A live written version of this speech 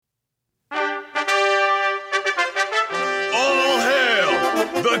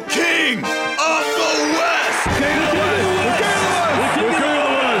the King of the West! King of the West! The King of the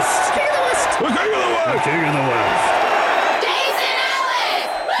West! King of the West! The King of the West! The King of the West! Jason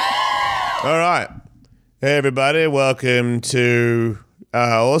Ellis! All right. Hey, everybody. Welcome to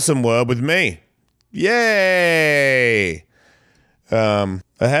Awesome World with me. Yay! I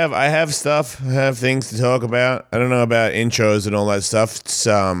have stuff. I have things to talk about. I don't know about intros and all that stuff. It's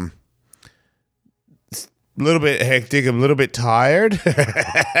a little bit hectic. I'm a little bit tired.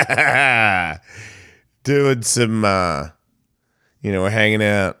 Doing some, we're hanging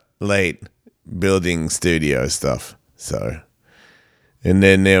out late, building studio stuff. So, and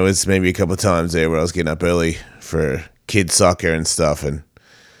then there was maybe a couple of times there where I was getting up early for kids soccer and stuff, and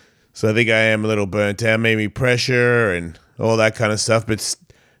so I think I am a little burnt out. Maybe pressure and all that kind of stuff.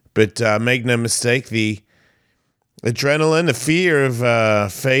 But make no mistake, the adrenaline, the fear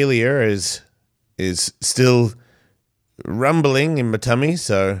of failure is still rumbling in my tummy.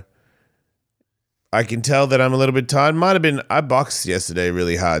 So I can tell that I'm a little bit tired. I boxed yesterday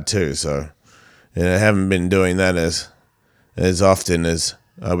really hard too. So, and I haven't been doing that as often as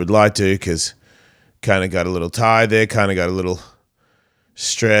I would like to, because kind of got a little tired there, kind of got a little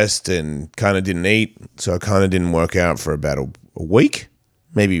stressed, and kind of didn't eat. So I kind of didn't work out for about a week,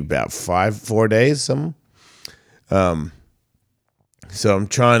 maybe about 4 days, something. So I'm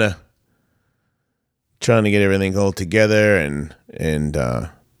trying to get everything all together, and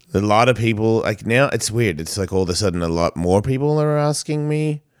a lot of people, like, now it's weird. It's like all of a sudden a lot more people are asking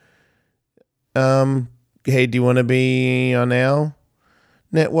me, hey, do you want to be on our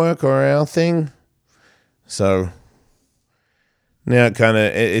network or our thing? So now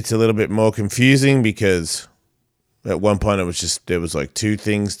it's a little bit more confusing, because at one point there was like 2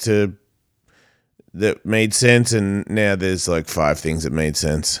 things that made sense, and now there's like 5 things that made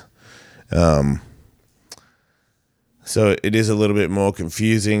sense. So it is a little bit more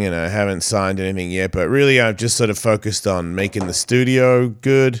confusing, and I haven't signed anything yet, but really I've just sort of focused on making the studio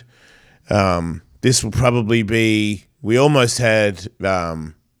good. This will probably be, we almost had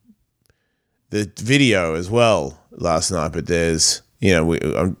the video as well last night, but there's,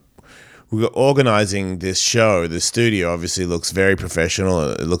 we're organizing this show. The studio obviously looks very professional.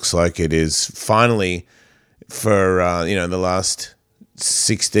 It looks like it is finally, for the last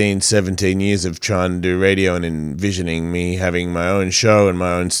 16, 17 years of trying to do radio and envisioning me having my own show and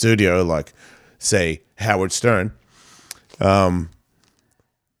my own studio, like, say, Howard Stern.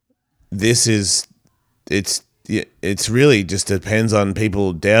 It's really just depends on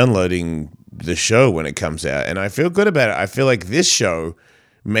people downloading the show when it comes out, and I feel good about it. I feel like this show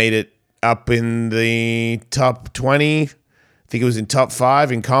made it up in the top 20. I think it was in top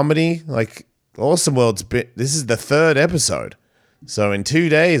 5 in comedy. Like, Awesome World's this is the 3rd episode, so in 2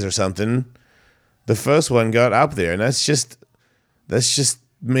 days or something, the first one got up there, and that's just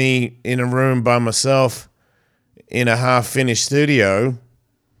me in a room by myself in a half-finished studio.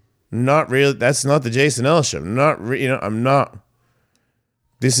 Not real. That's not the Jason Ellis show. I'm not.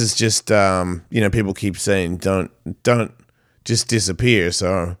 This is just, people keep saying don't just disappear.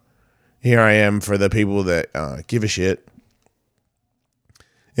 So here I am for the people that give a shit.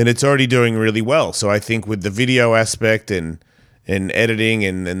 And it's already doing really well. So I think with the video aspect and editing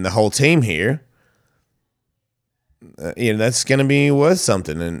and the whole team here, that's going to be worth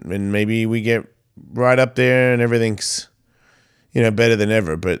something. And maybe we get right up there and everything's, better than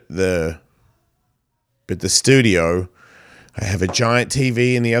ever. But the studio, I have a giant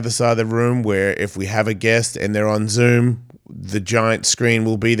TV in the other side of the room where if we have a guest and they're on Zoom, the giant screen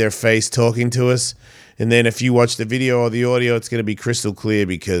will be their face talking to us. And then if you watch the video or the audio, it's going to be crystal clear,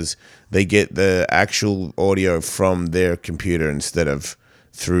 because they get the actual audio from their computer instead of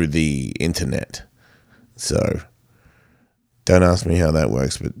through the internet. So don't ask me how that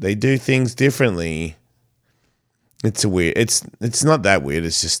works, but they do things differently. It's not that weird.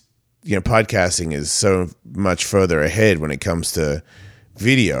 It's just, podcasting is so much further ahead when it comes to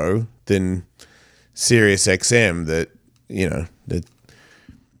video than Sirius XM that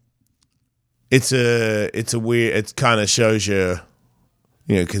it's a weird, it kind of shows you,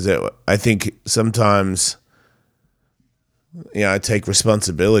 because I think sometimes, I take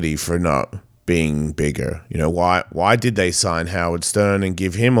responsibility for not being bigger. Why did they sign Howard Stern and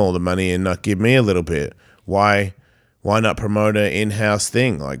give him all the money and not give me a little bit? Why not promote an in-house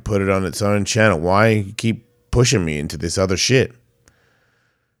thing? Like, put it on its own channel? Why keep pushing me into this other shit?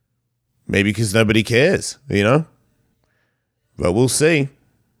 Maybe because nobody cares, But we'll see.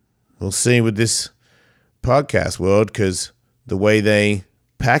 We'll see with this podcast world, because the way they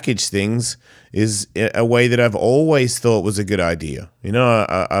package things is a way that I've always thought was a good idea.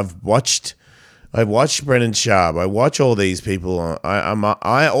 I've watched I watch Brendan Sharp. I watch all these people.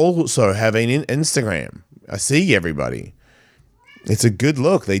 I also have an Instagram. I see everybody. It's a good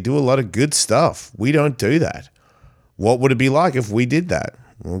look. They do a lot of good stuff. We don't do that. What would it be like if we did that?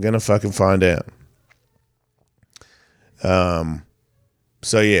 We're going to fucking find out.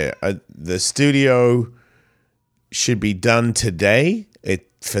 So yeah, the studio should be done today.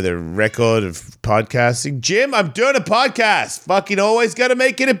 For the record of podcasting. Jim, I'm doing a podcast. Fucking always got to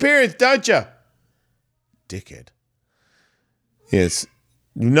make an appearance, don't you? Dickhead. Yes.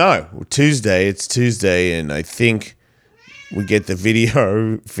 No, Tuesday. It's Tuesday, and I think we get the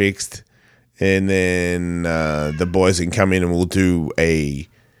video fixed, and then the boys can come in and we'll do a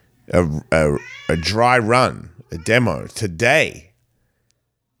dry run, a demo today.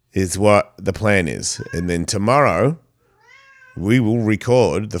 Is what the plan is, and then tomorrow we will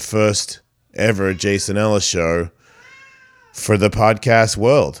record the first ever Jason Ellis show for the podcast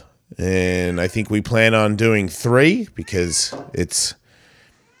world. And I think we plan on doing 3 because if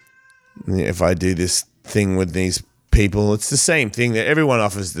I do this thing with these people, it's the same thing that everyone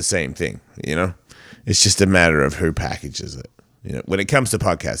offers the same thing, you know? It's just a matter of who packages it, you know, when it comes to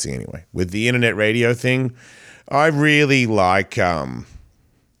podcasting anyway. With the internet radio thing, I really like,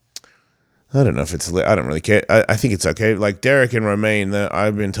 I don't know if it's, I don't really care. I think it's okay. Like Derek and Romaine,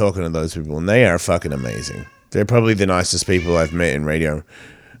 I've been talking to those people and they are fucking amazing. They're probably the nicest people I've met in radio.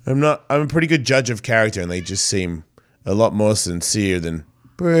 I'm a pretty good judge of character and they just seem a lot more sincere than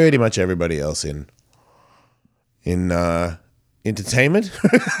pretty much everybody else in entertainment.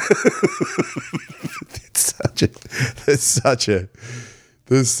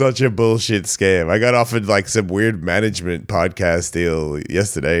 There's such a bullshit scam. I got offered like some weird management podcast deal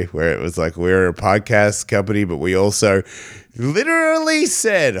yesterday where it was like, we're a podcast company, but we also literally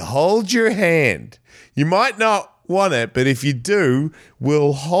said, hold your hand. You might not want it, but if you do,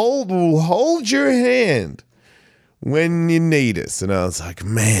 we'll hold your hand when you need us. And I was like,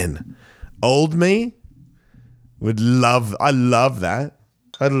 man, old me I love that.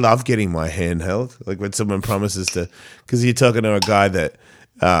 I love getting my hand held. Like when someone promises to, because you're talking to a guy that,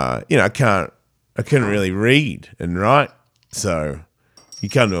 I couldn't really read and write. So you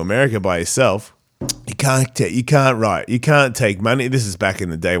come to America by yourself. You can't write. You can't take money. This is back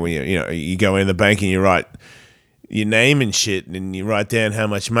in the day when you go in the bank and you write your name and shit, and you write down how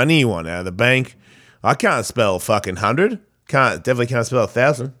much money you want out of the bank. I can't spell fucking 100. Definitely can't spell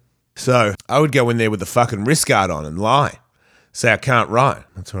 1,000. So I would go in there with the fucking wrist guard on and lie. Say I can't write.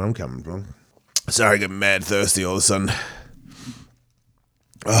 That's where I'm coming from. Sorry, I get mad thirsty all of a sudden.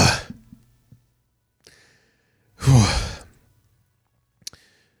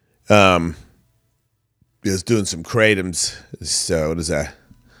 Just doing some Kratom's. So what is that?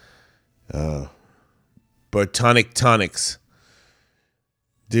 Botanic tonics.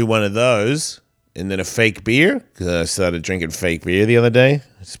 Do one of those, and then a fake beer. Because I started drinking fake beer the other day.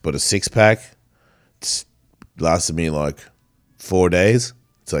 I just bought a 6-pack. It's lasted me like 4 days.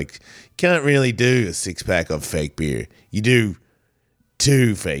 It's like, you can't really do a 6-pack of fake beer. You do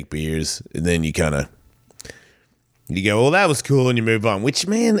 2 fake beers, and then you go, well, that was cool, and you move on. Which,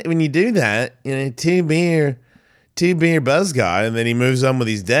 man, when you do that, 2 beer buzz guy, and then he moves on with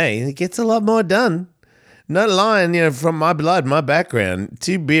his day, it gets a lot more done. Not lying, from my blood, my background,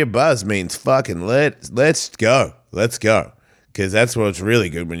 2 beer buzz means fucking let's go. Because that's what's really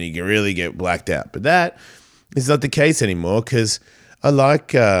good when you can really get blacked out. But that is not the case anymore, because I like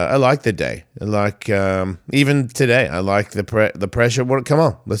the day. I like even today. I like the pressure. Come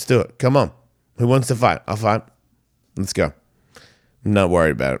on, let's do it. Come on, who wants to fight? I'll fight. Let's go. I'm not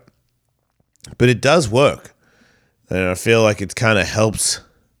worried about it, but it does work, and I feel like it kind of helps.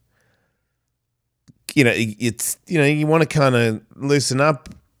 It's you want to kind of loosen up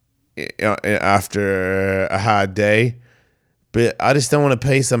after a hard day. But I just don't want to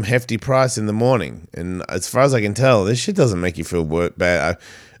pay some hefty price in the morning. And as far as I can tell, this shit doesn't make you feel bad.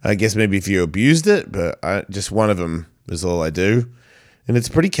 I guess maybe if you abused it, but just one of them is all I do. And it's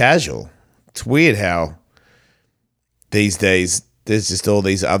pretty casual. It's weird how these days there's just all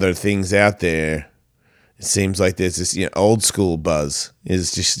these other things out there. It seems like there's this old school buzz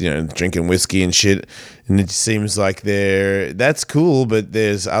is just drinking whiskey and shit. And it just seems like that's cool, but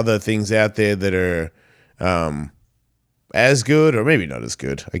there's other things out there that are as good, or maybe not as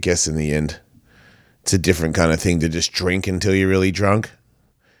good. I guess in the end, it's a different kind of thing to just drink until you're really drunk.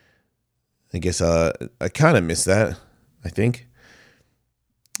 I guess I kind of miss that, I think.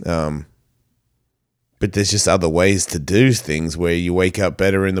 But there's just other ways to do things where you wake up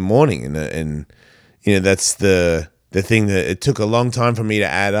better in the morning, and that's the thing that it took a long time for me to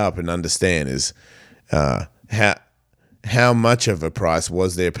add up and understand is how much of a price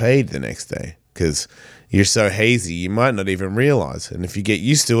was there paid the next day. because you're so hazy, you might not even realize. And if you get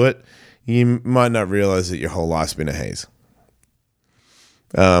used to it, you might not realize that your whole life's been a haze.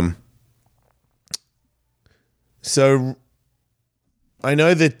 So I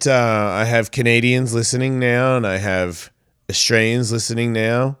know that I have Canadians listening now, and I have Australians listening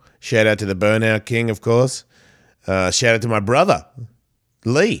now. Shout out to the Burnout King, of course. Shout out to my brother,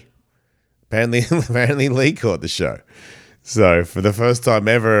 Lee. Apparently Lee caught the show. So for the first time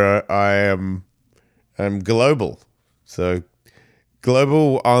ever, I'm global. So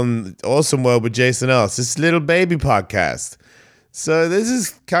global on Awesome World with Jason Ellis, this little baby podcast. So this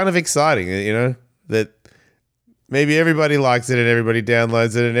is kind of exciting, that maybe everybody likes it and everybody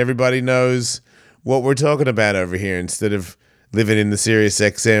downloads it and everybody knows what we're talking about over here instead of living in the Sirius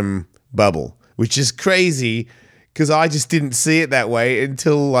XM bubble, which is crazy because I just didn't see it that way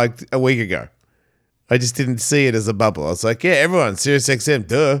until like a week ago. I just didn't see it as a bubble. I was like, yeah, everyone, Sirius XM,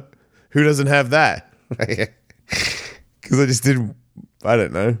 duh. Who doesn't have that? Because I just didn't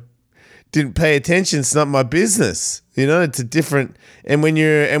pay attention. It's not my business. It's a different, and when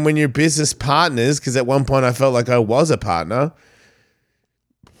you're business partners, because at one point I felt like I was a partner,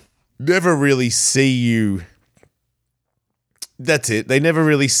 never really see you. That's it. They never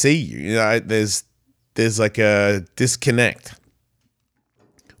really see you. There's like a disconnect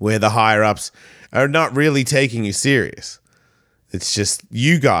where the higher ups are not really taking you serious. It's just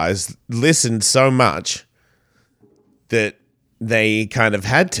you guys listened so much that they kind of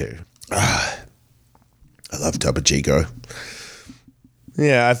had to. I love Topo Chico.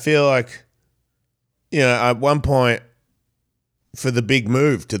 Yeah, I feel like, at one point for the big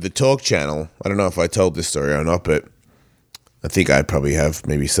move to the Talk Channel, I don't know if I told this story or not, but I think I probably have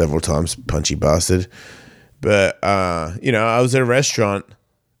maybe several times, punchy bastard. But, I was at a restaurant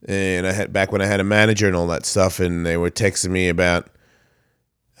and back when I had a manager and all that stuff, and they were texting me about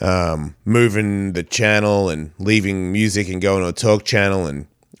moving the channel and leaving music and going to a Talk Channel and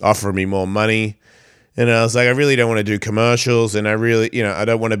offering me more money. And I was like, I really don't want to do commercials, and I really, I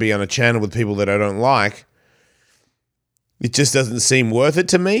don't want to be on a channel with people that I don't like. It just doesn't seem worth it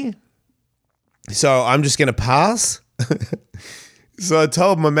to me. So I'm just going to pass. So I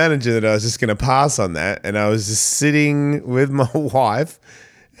told my manager that I was just going to pass on that, and I was just sitting with my wife,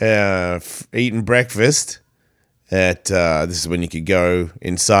 eating breakfast at, this is when you could go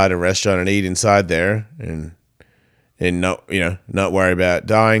inside a restaurant and eat inside there and not worry about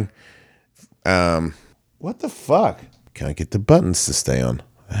dying. What the fuck? Can't get the buttons to stay on.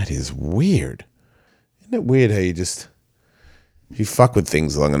 That is weird. Isn't it weird how if you fuck with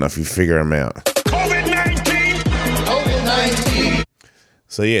things long enough, you figure them out. COVID-19.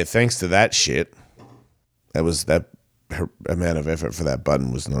 So yeah, thanks to that shit, that amount of effort for that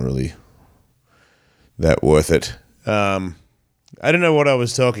button was not really that worth it. I don't know what I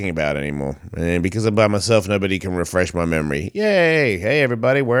was talking about anymore. And because I'm by myself, nobody can refresh my memory. Yay! Hey,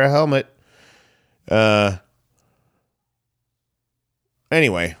 everybody, wear a helmet.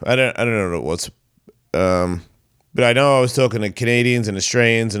 Anyway, I don't know what it was. But I know I was talking to Canadians and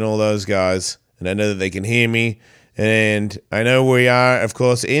Australians and all those guys, and I know that they can hear me. And I know we are, of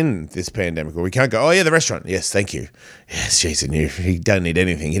course, in this pandemic where we can't go, oh, yeah, the restaurant. Yes, thank you. Yes, Jason, you don't need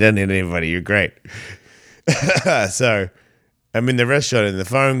anything. You don't need anybody. You're great. So I'm in the restaurant and the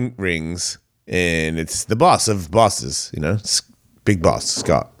phone rings, and it's the boss of bosses, big boss,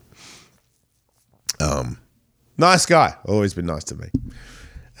 Scott. Nice guy. Always been nice to me.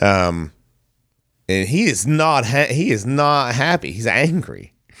 And he is not happy. He's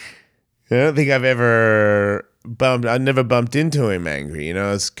angry. I don't think I've never bumped into him angry.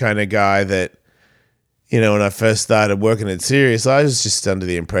 It's kind of guy that, when I first started working at Sirius, I was just under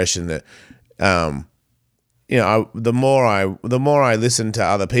the impression that, the more I listened to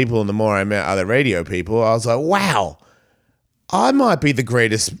other people and the more I met other radio people, I was like, wow, I might be the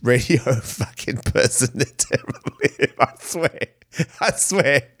greatest radio fucking person that's ever lived. I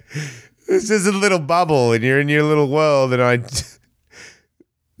swear. It's just a little bubble and you're in your little world, and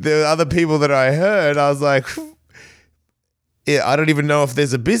the other people that I heard, I was like, yeah, I don't even know if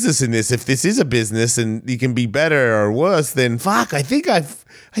there's a business in this. If this is a business and you can be better or worse, then fuck, I think I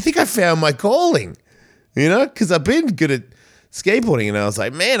found my calling, because I've been good at skateboarding, and I was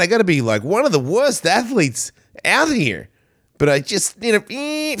like, man, I got to be like one of the worst athletes out here. But I just,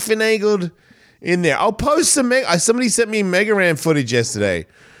 finagled in there. I'll post somebody sent me Mega Ran footage yesterday.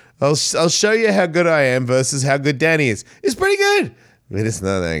 I'll show you how good I am versus how good Danny is. It's pretty good. But it's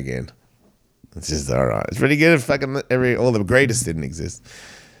not that again. It's just all right. It's pretty good if fucking all the greatest didn't exist.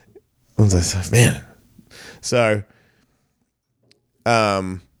 I was like, man. So,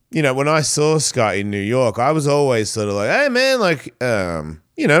 when I saw Scott in New York, I was always sort of like, hey, man, like,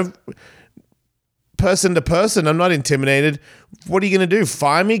 person to person. I'm not intimidated. What are you going to do?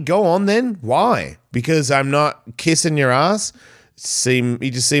 Fire me? Go on then. Why? Because I'm not kissing your ass? He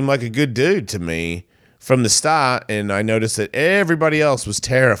just seemed like a good dude to me from the start, and I noticed that everybody else was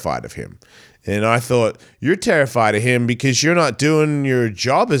terrified of him. And I thought, you're terrified of him because you're not doing your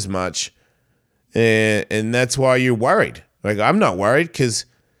job as much, and that's why you're worried. Like, I'm not worried because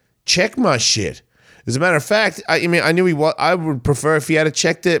check my shit. As a matter of fact, I knew I would prefer if he had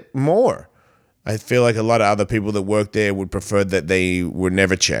checked it more. I feel like a lot of other people that work there would prefer that they were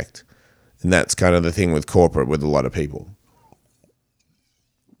never checked. And that's kind of the thing with corporate with a lot of people.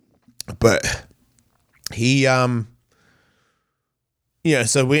 But he, so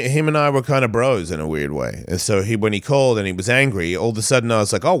him and I were kind of bros in a weird way. And so when he called and he was angry, all of a sudden I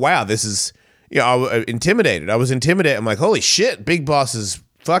was like, oh, wow, this is, I was intimidated. I'm like, holy shit, Big Boss is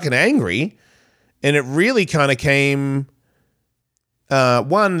fucking angry. And it really kind of came,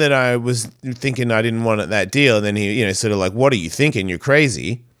 one, that I was thinking I didn't want that deal. And then he, sort of like, what are you thinking? You're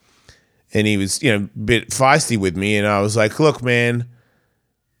crazy. And he was, a bit feisty with me. And I was like, look, man,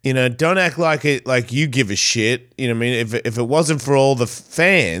 don't act like you give a shit. You know what I mean? If it wasn't for all the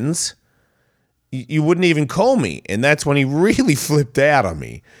fans, you wouldn't even call me. And that's when he really flipped out on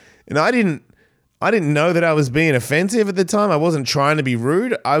me. And I didn't know that I was being offensive at the time. I wasn't trying to be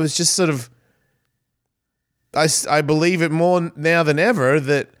rude. I was just sort of, I believe it more now than ever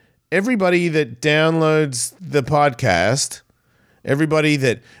that everybody that downloads the podcast, everybody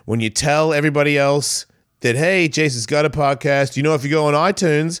that when you tell everybody else that, hey, Jason's got a podcast, if you go on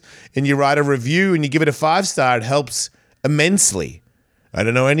iTunes and you write a review and you give it a 5-star, it helps immensely. I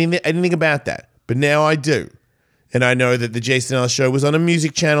don't know anything about that, but now I do. And I know that the Jason Ellis Show was on a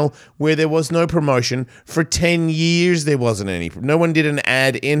music channel where there was no promotion. For 10 years, there wasn't any. No one did an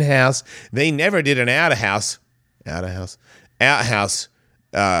ad in-house. They never did an out-house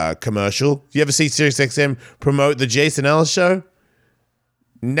commercial. You ever see SiriusXM promote the Jason Ellis Show?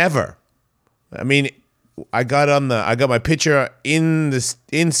 Never. I mean, I got my picture in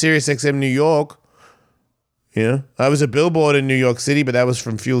SiriusXM New York. I was a billboard in New York City, but that was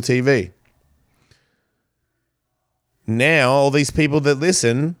from Fuel TV. Now, all these people that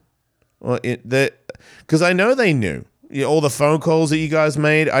listen, because I know they knew. All the phone calls that you guys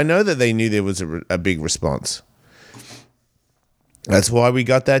made, I know that they knew there was a big response. That's why we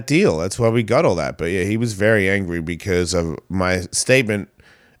got that deal. That's why we got all that. But yeah, he was very angry because of my statement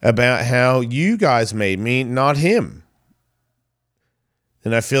about how you guys made me, not him.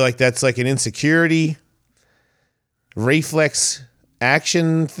 And I feel like that's like an insecurity, reflex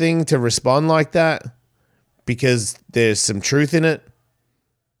action thing to respond like that. Because there's some truth in it,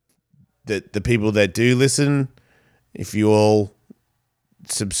 that the people that do listen, if you all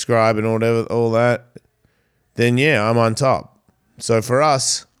subscribe and all that, then yeah, I'm on top. So for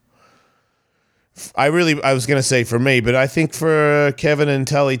us, I was going to say for me, but I think for Kevin and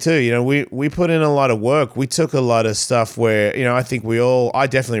Tully too, we put in a lot of work. We took a lot of stuff where, I think I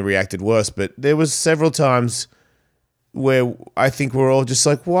definitely reacted worse, but there was several times where I think we're all just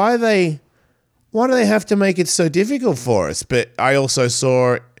like, why do they have to make it so difficult for us? But I also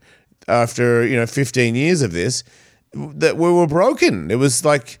saw after, 15 years of this that we were broken. It was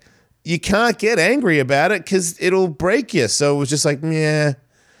like, you can't get angry about it because it'll break you. So it was just like, yeah,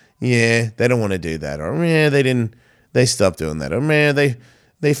 they don't want to do that. Or yeah, they stopped doing that. Or man,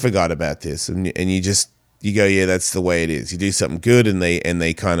 they forgot about this. And you go, yeah, that's the way it is. You do something good and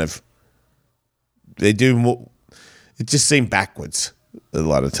they kind of, they do more. It just seemed backwards a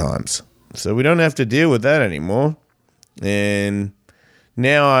lot of times. So we don't have to deal with that anymore. And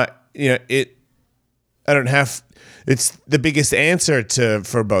now it's the biggest answer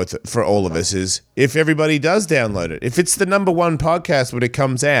for all of us is if everybody does download it, if it's the number one podcast when it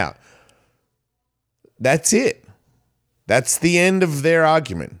comes out, that's it. That's the end of their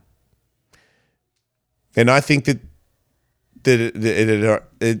argument. And I think that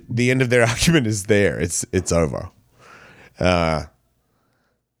the end of their argument is there. It's over.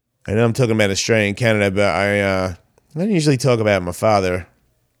 I know I'm talking about Australia and Canada, but I don't usually talk about my father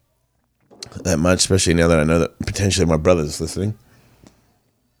that much, especially now that I know that potentially my brother's listening.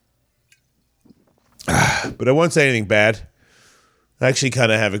 But I won't say anything bad. I actually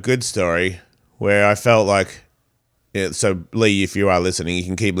kind of have a good story where I felt like, so Lee, if you are listening, you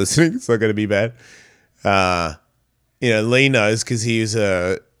can keep listening. It's not going to be bad. Lee knows because he was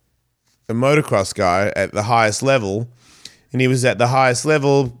a motocross guy at the highest level. And he was at the highest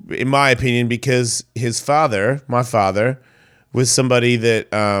level, in my opinion, because his father, my father, was somebody that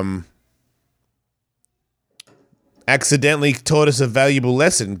accidentally taught us a valuable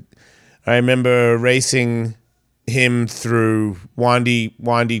lesson. I remember racing him through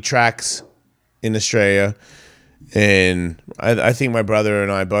windy tracks in Australia, and I think my brother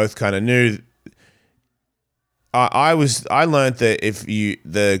and I both kind of knew. I learned that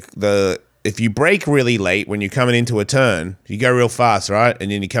if you brake really late when you're coming into a turn, you go real fast, right?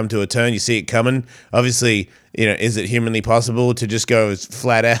 And then you come to a turn, you see it coming. Obviously, is it humanly possible to just go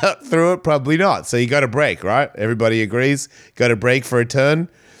flat out through it? Probably not. So you got to brake, right? Everybody agrees. Got to brake for a turn.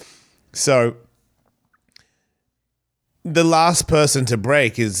 So the last person to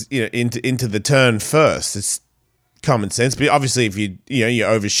brake is into the turn first. It's common sense. But obviously, if you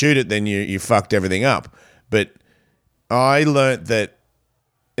overshoot it, then you fucked everything up. But I learned that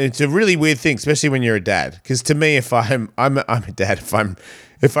it's a really weird thing, especially when you're a dad. Because to me, if I'm a dad,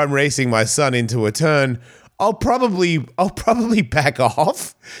 if I'm racing my son into a turn, I'll probably back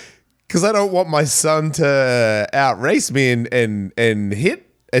off because I don't want my son to outrace me and hit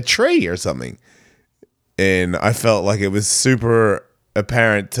a tree or something. And I felt like it was super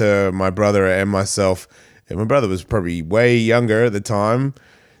apparent to my brother and myself, and my brother was probably way younger at the time,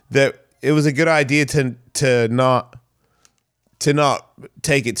 that it was a good idea to not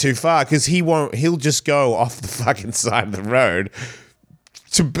take it too far, because he'll just go off the fucking side of the road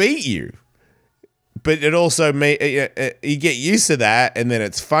to beat you. But it also you get used to that, and then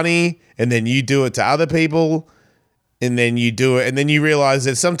it's funny, and then you do it to other people, and then you do it, and then you realize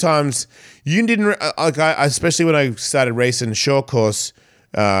that sometimes you didn't especially when I started racing short course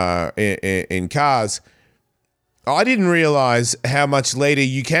in cars, I didn't realize how much later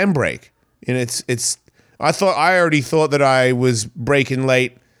you can brake. And I already thought that I was braking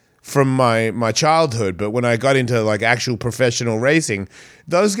late from my childhood, but when I got into like actual professional racing,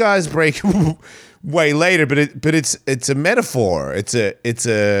 those guys brake way later. But it's a metaphor. It's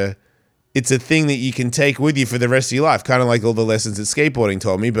a thing that you can take with you for the rest of your life, kind of like all the lessons that skateboarding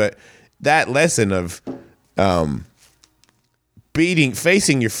taught me. But that lesson of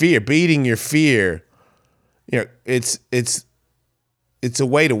facing your fear, beating your fear, it's a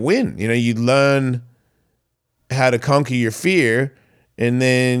way to win. You learn how to conquer your fear, and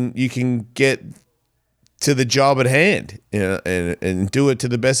then you can get to the job at hand, and do it to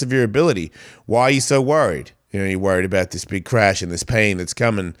the best of your ability. Why are you so worried? You're worried about this big crash and this pain that's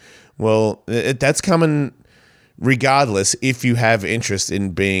coming. Well, that's coming regardless if you have interest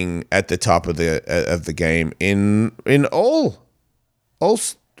in being at the top of the game in all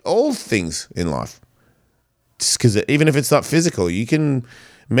things in life. Because even if it's not physical,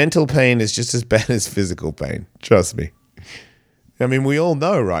 mental pain is just as bad as physical pain. Trust me. I mean, we all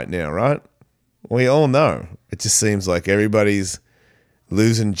know right now, right? We all know. It just seems like everybody's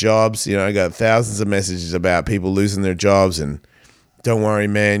losing jobs. I got thousands of messages about people losing their jobs, and don't worry,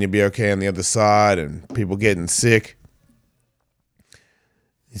 man, you'll be okay on the other side, and people getting sick.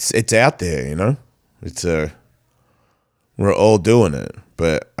 It's out there, we're all doing it,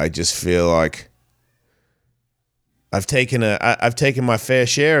 but I just feel like I've taken my fair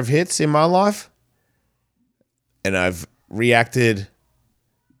share of hits in my life, and I've reacted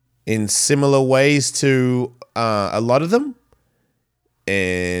in similar ways to a lot of them,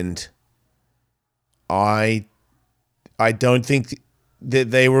 and I don't think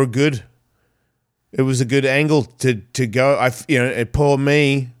that they were good. It was a good angle to go. Poor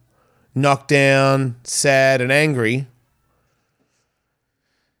me, knocked down, sad, and angry.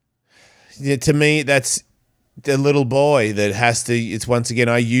 To me, that's the little boy that has to. It's once again,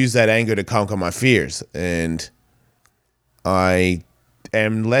 I use that anger to conquer my fears, and I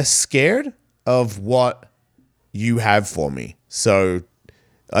am less scared of what you have for me. So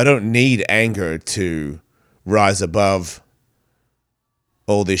I don't need anger to rise above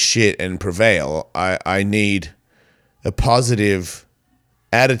all this shit and prevail. I need a positive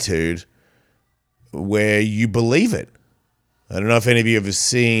attitude where you believe it. I don't know if any of you have ever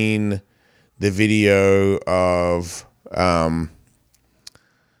seen the video of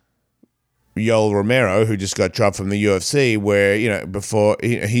Yoel Romero, who just got dropped from the UFC, where, before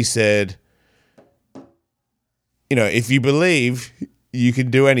he said, if you believe, you can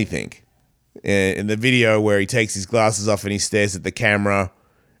do anything. In the video where he takes his glasses off and he stares at the camera,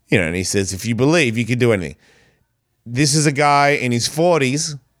 and he says, if you believe, you can do anything. This is a guy in his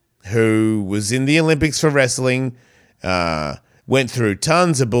 40s who was in the Olympics for wrestling, went through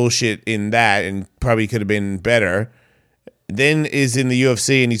tons of bullshit in that and probably could have been better, then is in the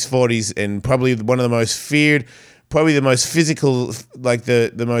UFC in his 40s and probably one of the most feared, probably the most physical, like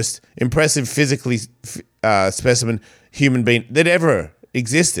the most impressive physically specimen human being that ever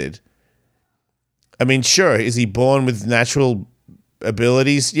existed. I mean, sure, is he born with natural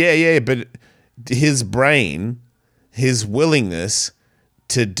abilities? Yeah, but his brain, his willingness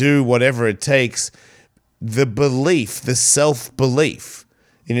to do whatever it takes, the belief, the self-belief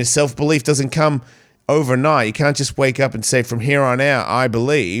self-belief doesn't come overnight. You can't just wake up and say, from here on out, I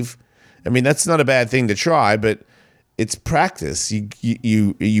believe. I mean, that's not a bad thing to try, but it's practice.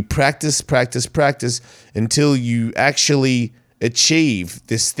 You practice until you actually achieve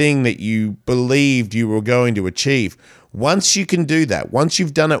this thing that you believed you were going to achieve. Once you can do that, once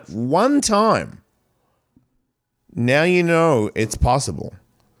you've done it one time, now you know it's possible.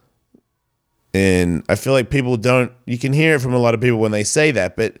 And I feel like people don't, you can hear it from a lot of people when they say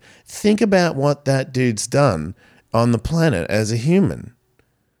that, but think about what that dude's done on the planet as a human.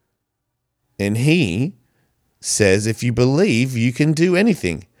 And he says, if you believe, you can do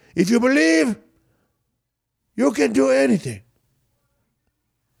anything. If you believe, you can do anything.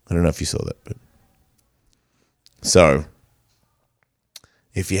 I don't know if you saw that, but. So,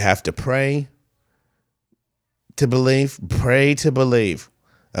 if you have to pray to believe, pray to believe.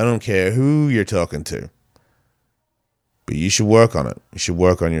 I don't care who you're talking to. But you should work on it. You should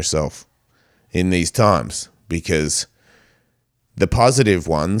work on yourself in these times, because the positive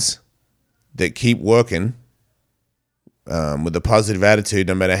ones that keep working with a positive attitude,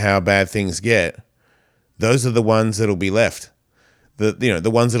 no matter how bad things get, those are the ones that'll be left.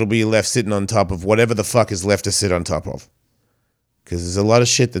 The ones that'll be left sitting on top of whatever the fuck is left to sit on top of. Because there's a lot of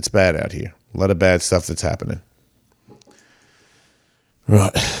shit that's bad out here. A lot of bad stuff that's happening.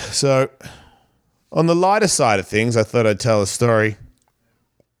 Right. So, on the lighter side of things, I thought I'd tell a story.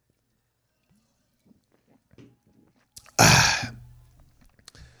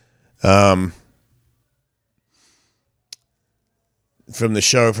 From the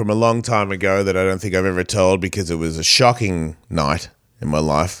show from a long time ago that I don't think I've ever told because it was a shocking night in my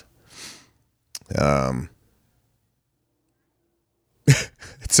life.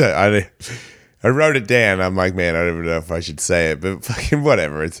 So I wrote it down. I'm like, man, I don't even know if I should say it, but fucking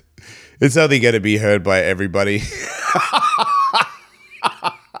whatever. It's only going to be heard by everybody.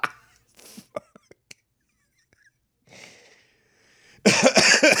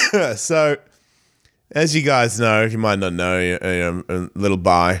 So, as you guys know, if you might not know, I'm a little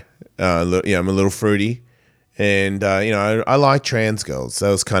bi. I'm a little fruity. And, I like trans girls. That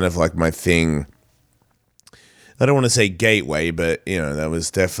was kind of like my thing. I don't want to say gateway, but, that was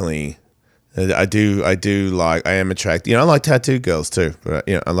definitely... I am attracted. I like tattooed girls too, but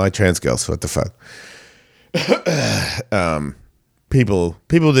I like trans girls. What the fuck? People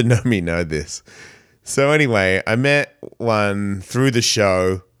that know me know this. So anyway, I met one through the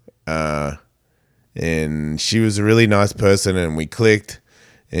show, and she was a really nice person, and we clicked,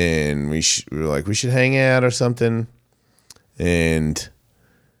 and we were like, we should hang out or something. And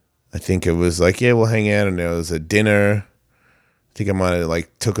I think it was like, yeah, we'll hang out, and there was a dinner. I think I might have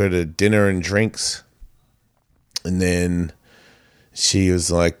took her to dinner and drinks. And then she was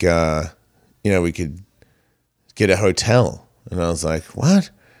like, we could get a hotel. And I was like, what?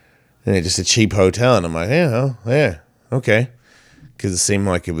 And just a cheap hotel. And I'm like, yeah, okay. Because it seemed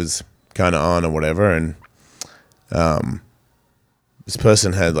like it was kind of on or whatever. And this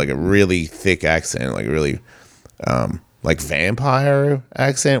person had a really thick accent, really vampire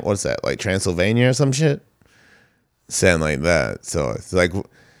accent. What's that? Like Transylvania or some shit? Sound like that. So it's like,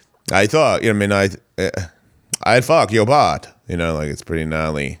 I thought, I'd fuck your bot. It's pretty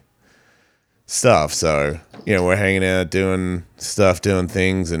gnarly stuff. So, we're hanging out, doing stuff, doing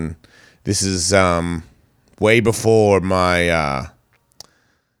things. And this is way before my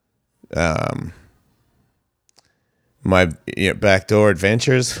my backdoor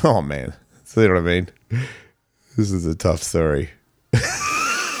adventures. Oh, man. See what I mean? This is a tough story.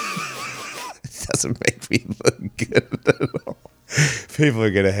 Doesn't make me look good at all. People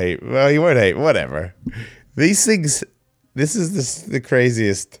are gonna hate. Well, you won't hate. Whatever. These things. This is the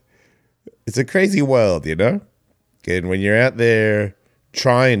craziest. It's a crazy world, And when you're out there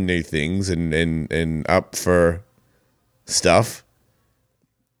trying new things and up for stuff,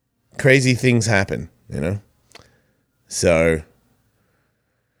 crazy things happen. So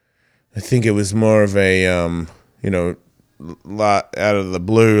I think it was more of a lot out of the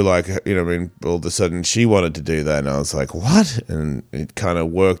blue, all of a sudden she wanted to do that, and I was like, what? And it kind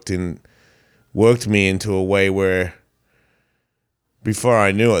of worked me into a way where before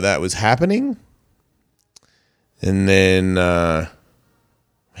I knew it, that was happening. And then, how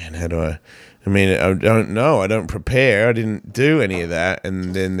do I don't know. I don't prepare. I didn't do any of that.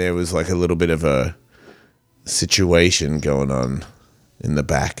 And then there was a little bit of a situation going on in the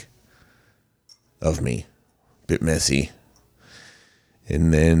back of me. Bit messy.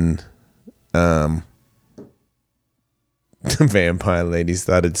 And then the vampire lady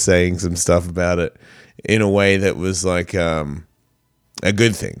started saying some stuff about it in a way that was a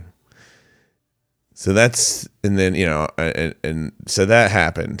good thing. So that's, and then, and so that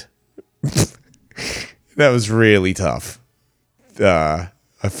happened. That was really tough. I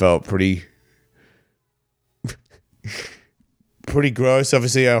felt pretty gross,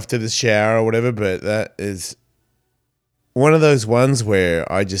 obviously, after the shower or whatever, but that is one of those ones where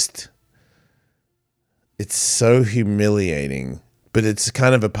it's so humiliating, but it's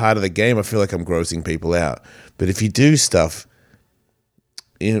kind of a part of the game. I feel like I'm grossing people out. But if you do stuff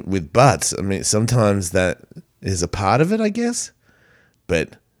with butts, I mean, sometimes that is a part of it, I guess.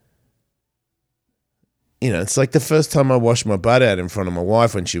 But, it's like the first time I washed my butt out in front of my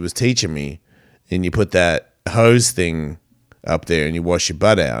wife when she was teaching me, and you put that hose thing up there and you wash your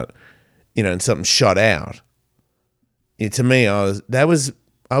butt out, and something shot out. To me, I was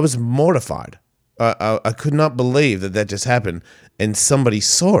mortified. I could not believe that just happened, and somebody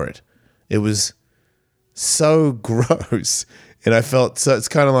saw it. It was so gross, and I felt so. It's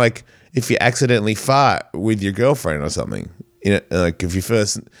kind of like if you accidentally fart with your girlfriend or something. Like if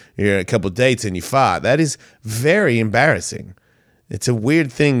you're a couple of dates and you fart, that is very embarrassing. It's a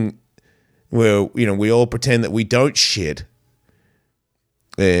weird thing where we all pretend that we don't shit,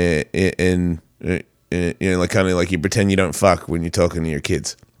 and like kind of like you pretend you don't fuck when you're talking to your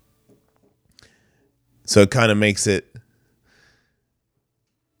kids. So it kind of makes it.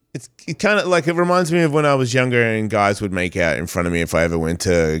 It kind of like, it reminds me of when I was younger and guys would make out in front of me if I ever went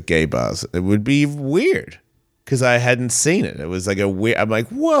to gay bars. It would be weird because I hadn't seen it. It was like I'm like,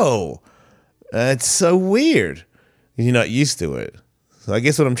 whoa, that's so weird. You're not used to it. So I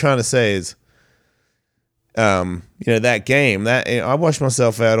guess what I'm trying to say is, that game, that I wash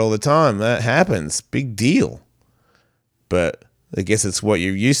myself out all the time. That happens. Big deal. But I guess it's what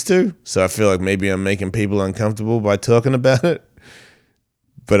you're used to. So I feel like maybe I'm making people uncomfortable by talking about it.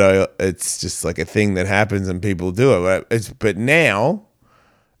 But it's just like a thing that happens and people do it. But now,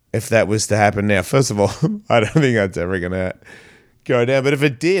 if that was to happen now, first of all, I don't think that's ever going to go down. But if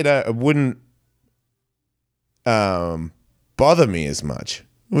it did, it wouldn't bother me as much.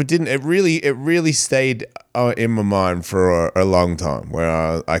 It didn't. It really stayed in my mind for a long time,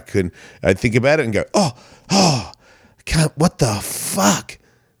 where I'd think about it and go, I can't. What the fuck,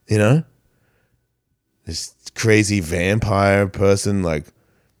 This crazy vampire person, like,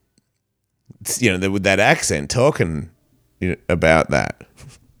 with that accent talking, about that.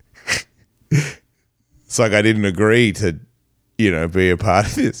 It's like I didn't agree to, be a part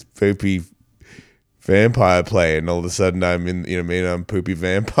of this poopy vampire play, and all of a sudden I'm in, I'm poopy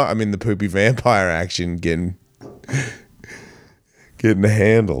vampire. I'm in the poopy vampire action, getting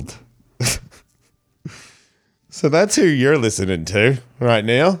handled. So that's who you're listening to right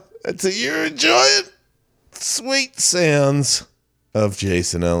now. That's who you're enjoying. Sweet sounds of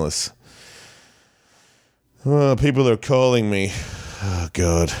Jason Ellis. Oh, people are calling me. Oh,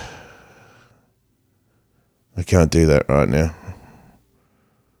 God. I can't do that right now.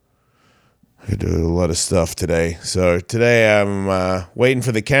 I do a lot of stuff today. So today I'm waiting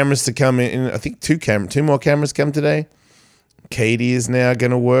for the cameras to come in. I think two more cameras come today. Katie is now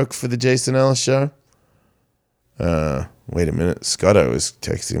going to work for the Jason Ellis show. Wait a minute. Scotto is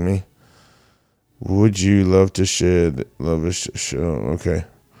texting me. Would you love to share love a show? Okay.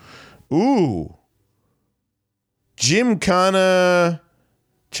 Ooh. Gymkhana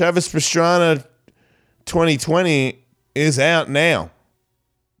Travis Pastrana 2020 is out now.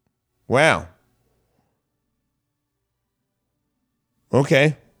 Wow.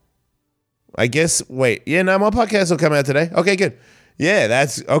 Okay. I guess, wait. Yeah, no, my podcast will come out today. Okay, good. Yeah,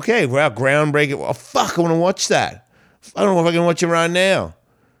 that's, okay. Wow, groundbreaking. Oh, fuck, I want to watch that. I don't know if I can watch it right now.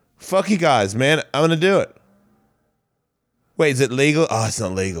 Fuck you guys, man. I'm going to do it. Wait, is it legal? Oh, it's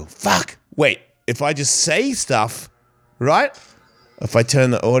not legal. Fuck. Wait, if I just say stuff, right? If I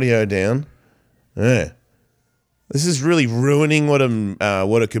turn the audio down. Yeah. This is really ruining what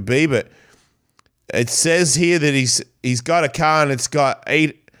it could be, but it says here that he's got a car and it's got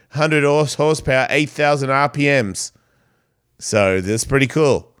 800 horsepower, 8,000 RPMs. So that's pretty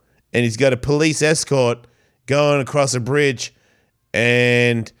cool. And he's got a police escort going across a bridge,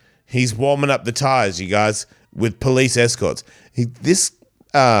 and he's warming up the tires, you guys, with police escorts. This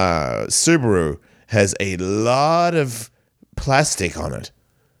Subaru has a lot of plastic on it.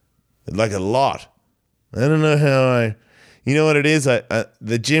 Like a lot. I don't know how you know what it is?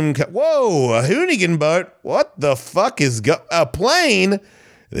 The gym. Whoa, a Hoonigan boat. What the fuck is a plane?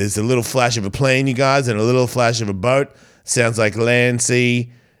 There's a little flash of a plane, you guys, and a little flash of a boat. Sounds like land,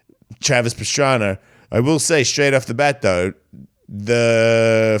 sea, Travis Pastrana. I will say straight off the bat, though,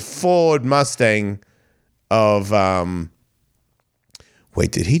 the Ford Mustang of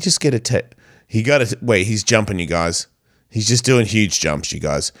wait, did he just get a? He got a. Wait, he's jumping, you guys. He's just doing huge jumps, you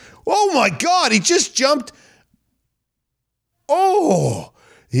guys. Oh my God, he just jumped. Oh,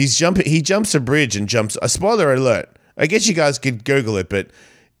 he's jumping. He jumps a bridge and jumps. A spoiler alert. I guess you guys could Google it, but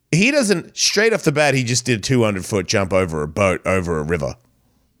he doesn't, straight off the bat, he just did a 200-foot jump over a boat, over a river.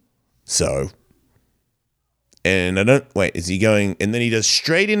 So, and is he going, and then he does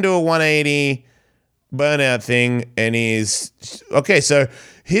straight into a 180 burnout thing, and okay, so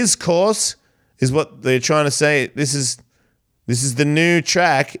his course is what they're trying to say. This is the new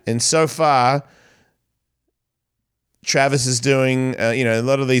track, and so far, Travis is doing, a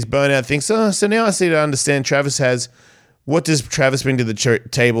lot of these burnout things. So now I see to understand what does Travis bring to the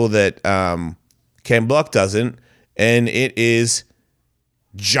table that Ken Block doesn't, and it is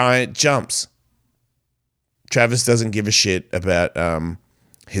giant jumps. Travis doesn't give a shit about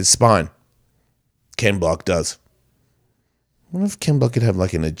his spine. Ken Block does. I wonder if Ken Block could have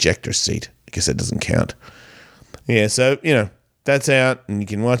like an ejector seat. I guess that doesn't count. Yeah, so, that's out, and you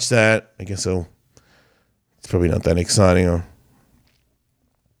can watch that. I guess it's probably not that exciting. I'll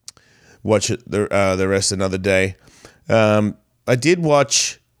watch it the rest another day. I did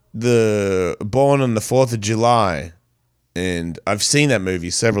watch the Born on the 4th of July, and I've seen that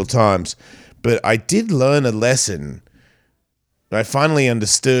movie several times, but I did learn a lesson. I finally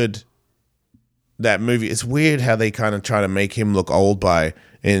understood that movie. It's weird how they kind of try to make him look old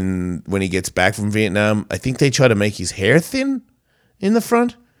when he gets back from Vietnam. I think they try to make his hair thin in the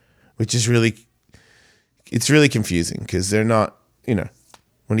front, which is it's really confusing because they're not,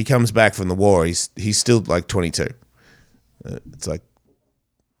 when he comes back from the war, he's still like 22. It's like,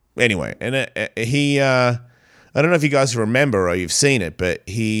 anyway, and I don't know if you guys remember or you've seen it, but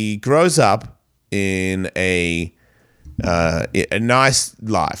he grows up in a nice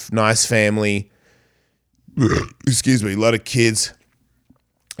life, nice family. Excuse me, a lot of kids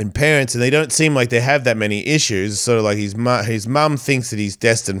and parents, and they don't seem like they have that many issues. It's sort of like his mum thinks that he's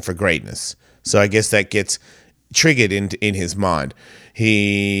destined for greatness. So I guess that gets triggered in his mind.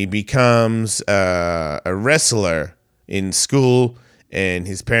 He becomes a wrestler in school, and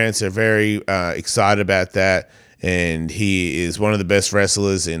his parents are very excited about that. And he is one of the best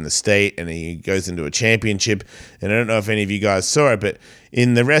wrestlers in the state, and he goes into a championship. And I don't know if any of you guys saw it, but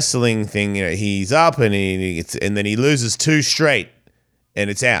in the wrestling thing, he's up and and then he loses 2 straight, and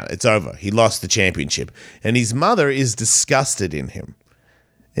it's out. It's over. He lost the championship, and his mother is disgusted in him,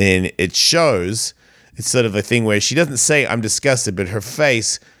 and it shows. It's sort of a thing where she doesn't say "I'm disgusted," but her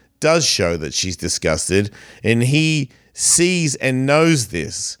face does show that she's disgusted, and he sees and knows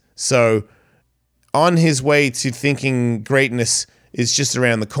this. So on his way to thinking greatness is just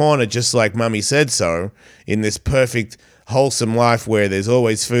around the corner, just like Mummy said so, in this perfect, wholesome life where there's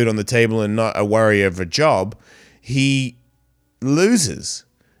always food on the table and not a worry of a job, he loses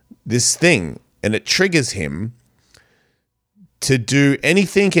this thing, and it triggers him to do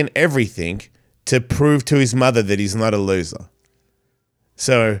anything and everything to prove to his mother that he's not a loser.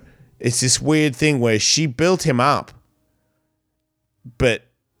 So it's this weird thing where she built him up, but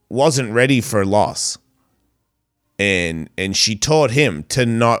wasn't ready for loss. And she taught him to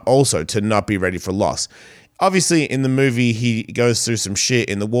not be ready for loss. Obviously, in the movie, he goes through some shit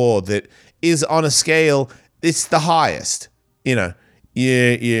in the war that is on a scale, it's the highest. You're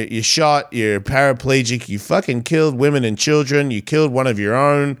shot, you're paraplegic, you fucking killed women and children, you killed one of your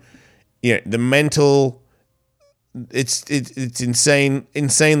own. The mental, it's insane,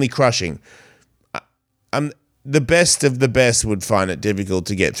 insanely crushing. The best of the best would find it difficult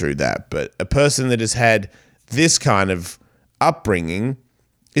to get through that, but a person that has had this kind of upbringing,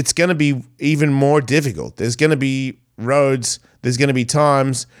 it's going to be even more difficult. There's going to be roads, there's going to be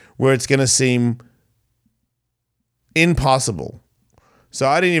times where it's going to seem impossible. So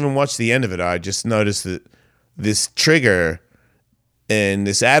I didn't even watch the end of it. I just noticed that this trigger and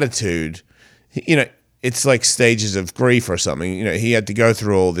this attitude, it's like stages of grief or something. He had to go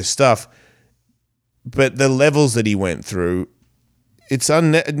through all this stuff, but the levels that he went through, it's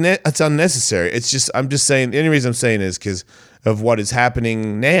unnecessary. I'm just saying, the only reason I'm saying is because of what is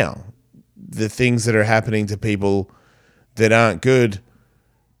happening now. The things that are happening to people that aren't good,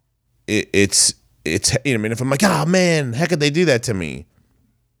 it's if I'm like, oh man, how could they do that to me?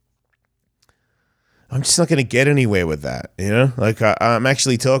 I'm just not going to get anywhere with that, Like I'm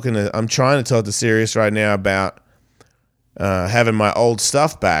trying to talk to Sirius right now about having my old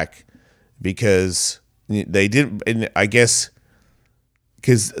stuff back, because they didn't, and I guess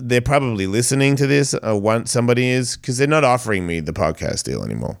because they're probably listening to this, or somebody is, because they're not offering me the podcast deal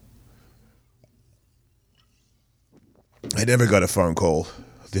anymore. I never got a phone call.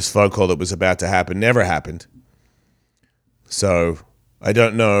 This phone call that was about to happen never happened. So I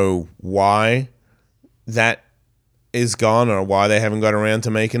don't know why that is gone or why they haven't got around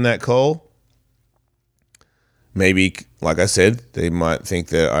to making that call. Maybe, like I said, they might think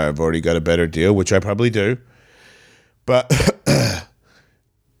that I've already got a better deal, which I probably do. But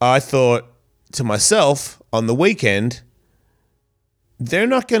I thought to myself on the weekend, they're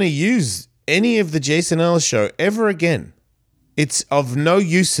not going to use any of the Jason Ellis show ever again. It's of no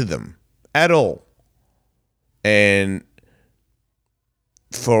use to them at all. And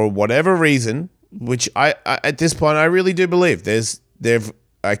for whatever reason, which I at this point I really do believe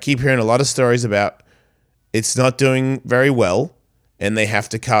I keep hearing a lot of stories about it's not doing very well, and they have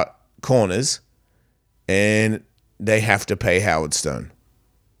to cut corners, and they have to pay Howard Stone.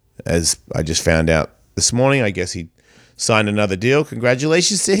 As I just found out this morning, I guess he signed another deal.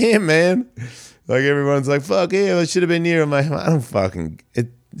 Congratulations to him, man. Like, everyone's like, fuck yeah, it should have been you. I'm like, I don't fucking...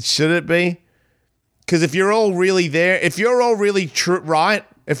 Should it be? Because if you're all really there, if you're all really right,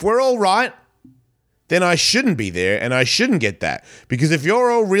 if we're all right, then I shouldn't be there, and I shouldn't get that. Because if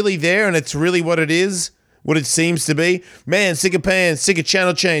you're all really there, and it's really what it is, what it seems to be, man, sick of paying, sick of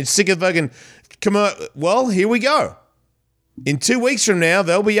channel change, sick of fucking... Come on, well, here we go. In 2 weeks from now,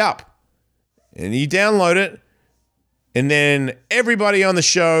 they'll be up. And you download it, and then everybody on the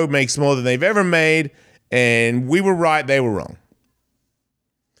show makes more than they've ever made, and we were right, they were wrong.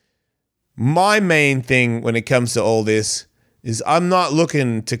 My main thing when it comes to all this is I'm not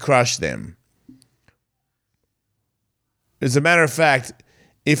looking to crush them. As a matter of fact,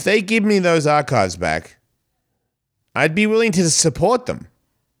 if they give me those archives back, I'd be willing to support them.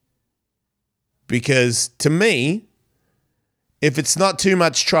 Because to me, if it's not too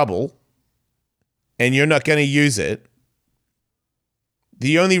much trouble and you're not going to use it,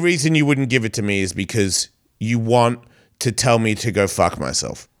 the only reason you wouldn't give it to me is because you want to tell me to go fuck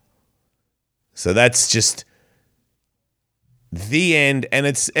myself. So that's just the end, and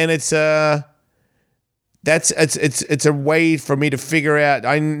it's a way for me to figure out.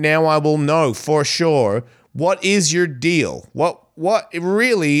 I will know for sure what is your deal. What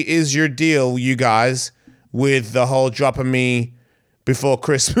really is your deal, you guys, with the whole dropping me before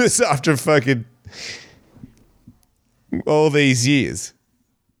Christmas after fucking all these years?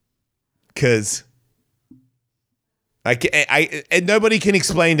 Because and nobody can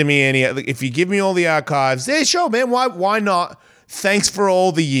explain to me any. If you give me all the archives, yeah, sure, man. Why not? Thanks for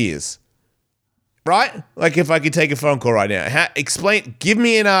all the years, right? Like, if I could take a phone call right now, give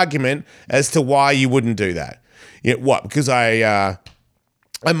me an argument as to why you wouldn't do that. You know, what? Because I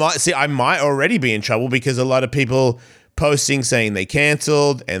might already be in trouble because a lot of people posting saying they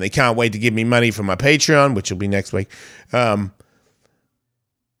canceled and they can't wait to give me money for my Patreon, which will be next week.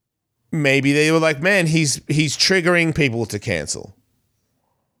 Maybe they were like, man, he's triggering people to cancel.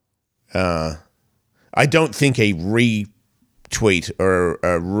 I don't think a retweet or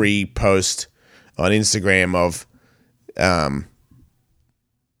a repost on Instagram of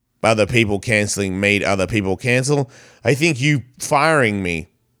other people canceling made other people cancel. I think you firing me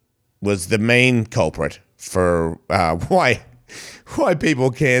was the main culprit for why people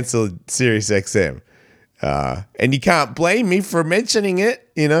canceled SiriusXM. And you can't blame me for mentioning it,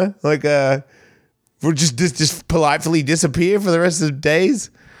 you know, like, for just politely disappear for the rest of the days.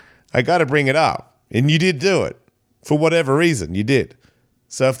 I got to bring it up. And you did do it for whatever reason you did.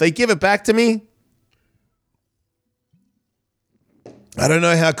 So if they give it back to me, I don't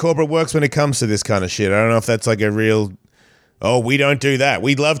know how corporate works when it comes to this kind of shit. I don't know if that's like a real, oh, we don't do that.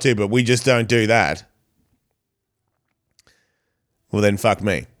 We'd love to, but we just don't do that. Well, then fuck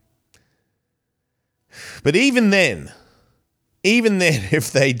me. But even then,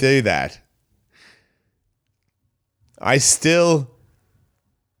 if they do that, I still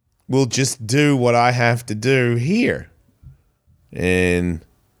will just do what I have to do here. And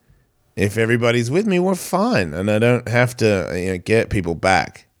if everybody's with me, we're fine. And I don't have to get people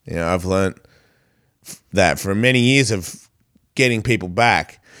back. You know, I've learned that for many years of getting people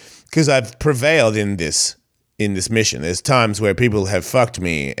back because I've prevailed in this mission. There's times where people have fucked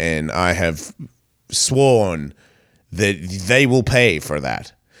me and I have sworn that they will pay for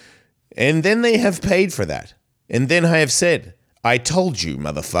that. And then they have paid for that. And then I have said, I told you,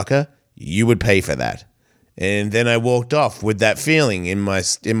 motherfucker, you would pay for that. And then I walked off with that feeling in my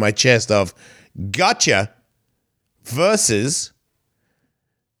chest of gotcha versus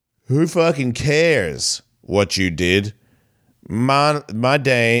who fucking cares what you did? My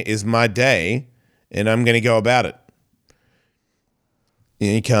day is my day and I'm going to go about it.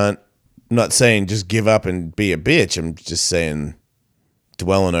 You can't. I'm not saying just give up and be a bitch. I'm just saying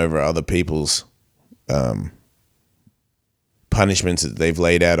dwelling over other people's punishments that they've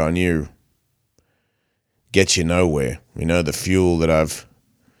laid out on you gets you nowhere. You know, the fuel that I've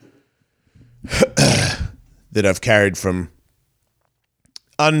that I've carried from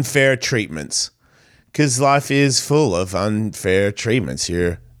unfair treatments. Because life is full of unfair treatments.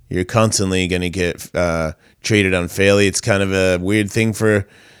 You're constantly going to get treated unfairly. It's kind of a weird thing for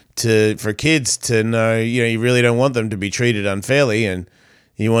kids to know. You really don't want them to be treated unfairly, and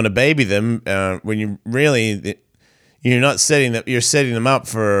you want to baby them when you're setting them up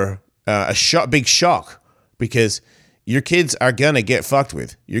for a big shock, because your kids are going to get fucked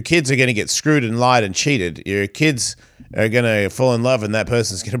with. Your kids are going to get screwed and lied and cheated. Your kids are going to fall in love, and that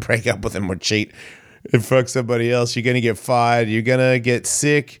person's going to break up with them or cheat and fuck somebody else. You're going to get fired. You're going to get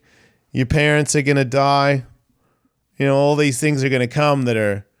sick. Your parents are going to die. All these things are going to come that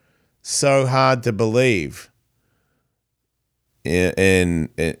are so hard to believe. And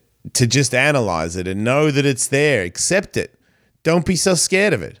to just analyze it and know that it's there. Accept it. Don't be so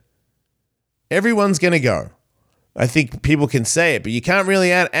scared of it. Everyone's going to go. I think people can say it, but you can't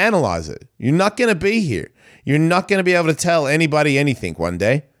really analyze it. You're not going to be here. You're not going to be able to tell anybody anything one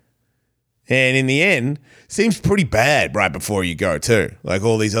day. And in the end, seems pretty bad right before you go too. Like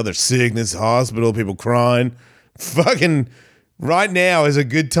all these other sickness, hospital, people crying. Fucking right now is a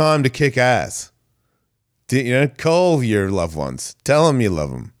good time to kick ass. Call your loved ones. Tell them you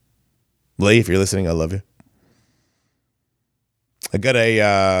love them. Lee, if you're listening, I love you. I got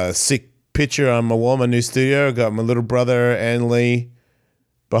a sick picture on my wall, my new studio. I got my little brother and Lee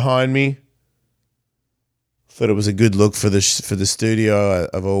behind me. Thought it was a good look for the studio.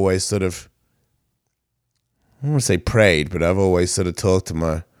 I've always sort of, I don't want to say prayed, but I've always sort of talked to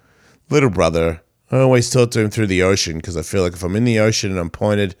my little brother. I always talk to him through the ocean, because I feel like if I'm in the ocean and I'm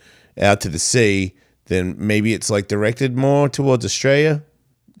pointed out to the sea, then maybe it's like directed more towards Australia.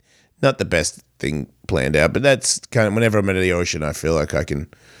 Not the best thing planned out, but that's kind of, whenever I'm in the ocean, I feel like I can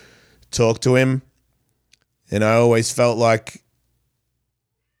talk to him. And I always felt like,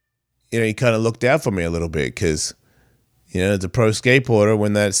 he kind of looked out for me a little bit, because, as a pro skateboarder,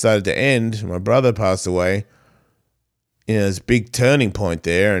 when that started to end, my brother passed away. There's a big turning point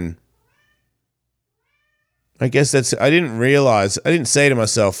there, and I guess I didn't say to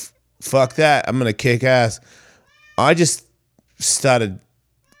myself, fuck that, I'm going to kick ass. I just started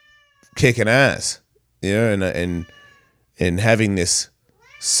kicking ass, and having this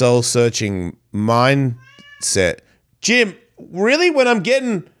soul-searching mindset. Jim, really? When I'm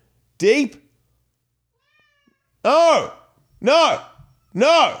getting deep? Oh, no,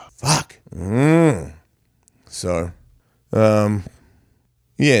 fuck. So, so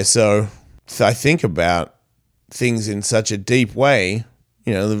I think about things in such a deep way.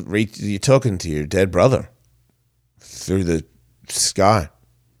 You're talking to your dead brother through the sky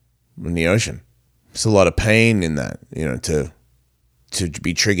in the ocean. There's a lot of pain in that, to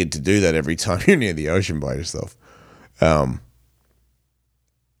be triggered to do that every time you're near the ocean by yourself. But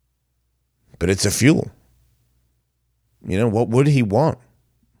it's a fuel. What would he want?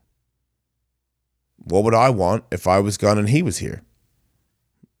 What would I want if I was gone and he was here?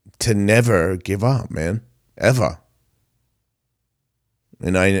 To never give up, man. Ever.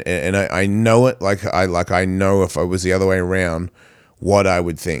 And I know it like I know if I was the other way around what I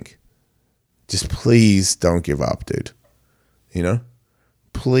would think. Just please don't give up, dude.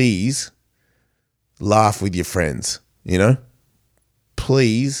 Please laugh with your friends,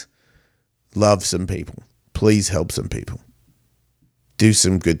 Please love some people. Please help some people. Do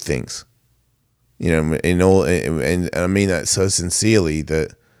some good things. And I mean that so sincerely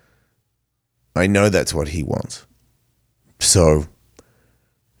that I know that's what he wants. So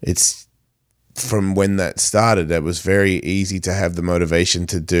it's from when that started, it was very easy to have the motivation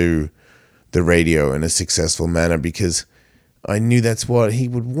to do the radio in a successful manner, because I knew that's what he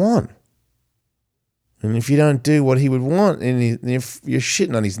would want. And if you don't do what he would want, and you're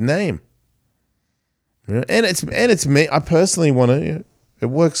shitting on his name. And it's me. I personally want to. It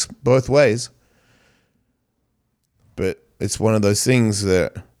works both ways. But it's one of those things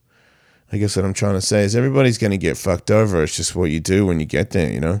that I guess what I'm trying to say is everybody's going to get fucked over. It's just what you do when you get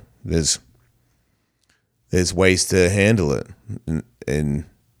there, There's ways to handle it. And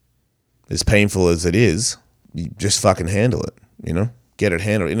as painful as it is, you just fucking handle it, Get it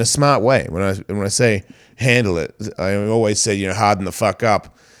handled in a smart way. When I say handle it, I always say, harden the fuck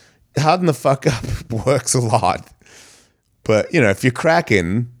up. Harden the fuck up works a lot. But, if you're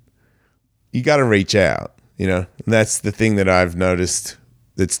cracking, you got to reach out, And that's the thing that I've noticed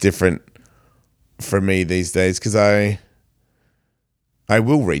that's different for me these days, because I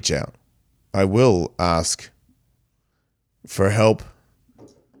will reach out. I will ask for help.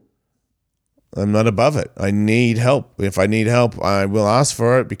 I'm not above it. I need help. If I need help, I will ask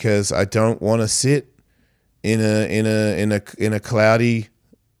for it, because I don't want to sit in a cloudy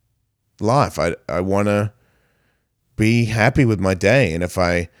life. I want to be happy with my day. And if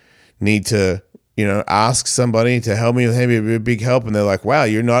I need to, ask somebody to help me, maybe it'd be a big help. And they're like, wow,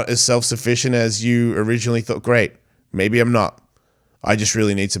 you're not as self-sufficient as you originally thought. Great. Maybe I'm not. I just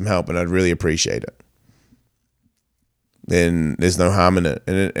really need some help and I'd really appreciate it. Then there's no harm in it.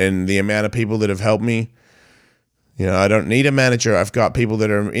 And the amount of people that have helped me, I don't need a manager. I've got people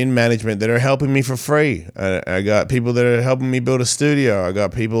that are in management that are helping me for free. I got people that are helping me build a studio. I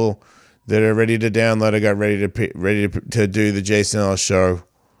got people that are ready to download. I got ready to do the Jason Ellis show.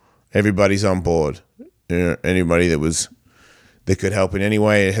 Everybody's on board. Anybody that could help in any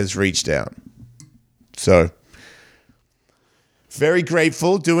way has reached out. So very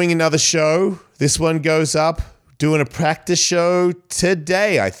grateful. Doing another show. This one goes up. Doing a practice show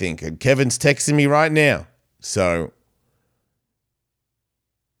today, I think. And Kevin's texting me right now. So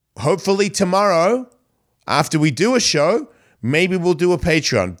hopefully tomorrow, after we do a show, maybe we'll do a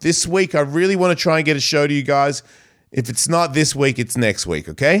Patreon. This week, I really want to try and get a show to you guys. If it's not this week, it's next week,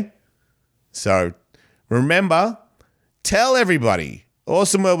 okay? So remember, tell everybody.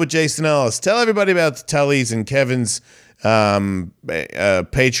 Awesome World with Jason Ellis. Tell everybody about the Tullys and Kevin's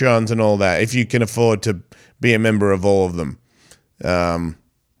Patreons and all that, if you can afford to be a member of all of them. Go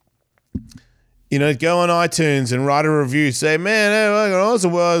on iTunes and write a review. Say, man,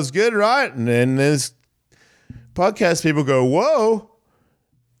 Awesome World is good, right? And then there's podcast people go, whoa,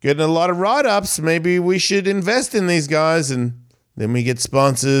 getting a lot of write-ups. Maybe we should invest in these guys. And then we get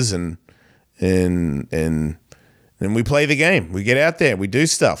sponsors and then we play the game. We get out there. We do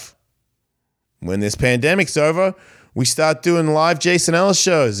stuff. When this pandemic's over, we start doing live Jason Ellis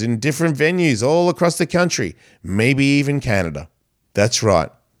shows in different venues all across the country, maybe even Canada. That's right,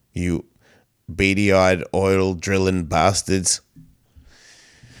 you beady-eyed oil drilling bastards.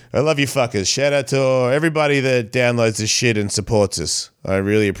 I love you fuckers. Shout out to everybody that downloads this shit and supports us. I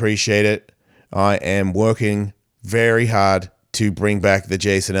really appreciate it. I am working very hard to bring back the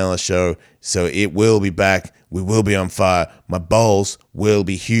Jason Ellis show, so it will be back. We will be on fire. My balls will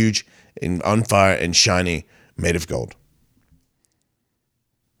be huge and on fire and shiny, made of gold.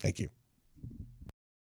 Thank you.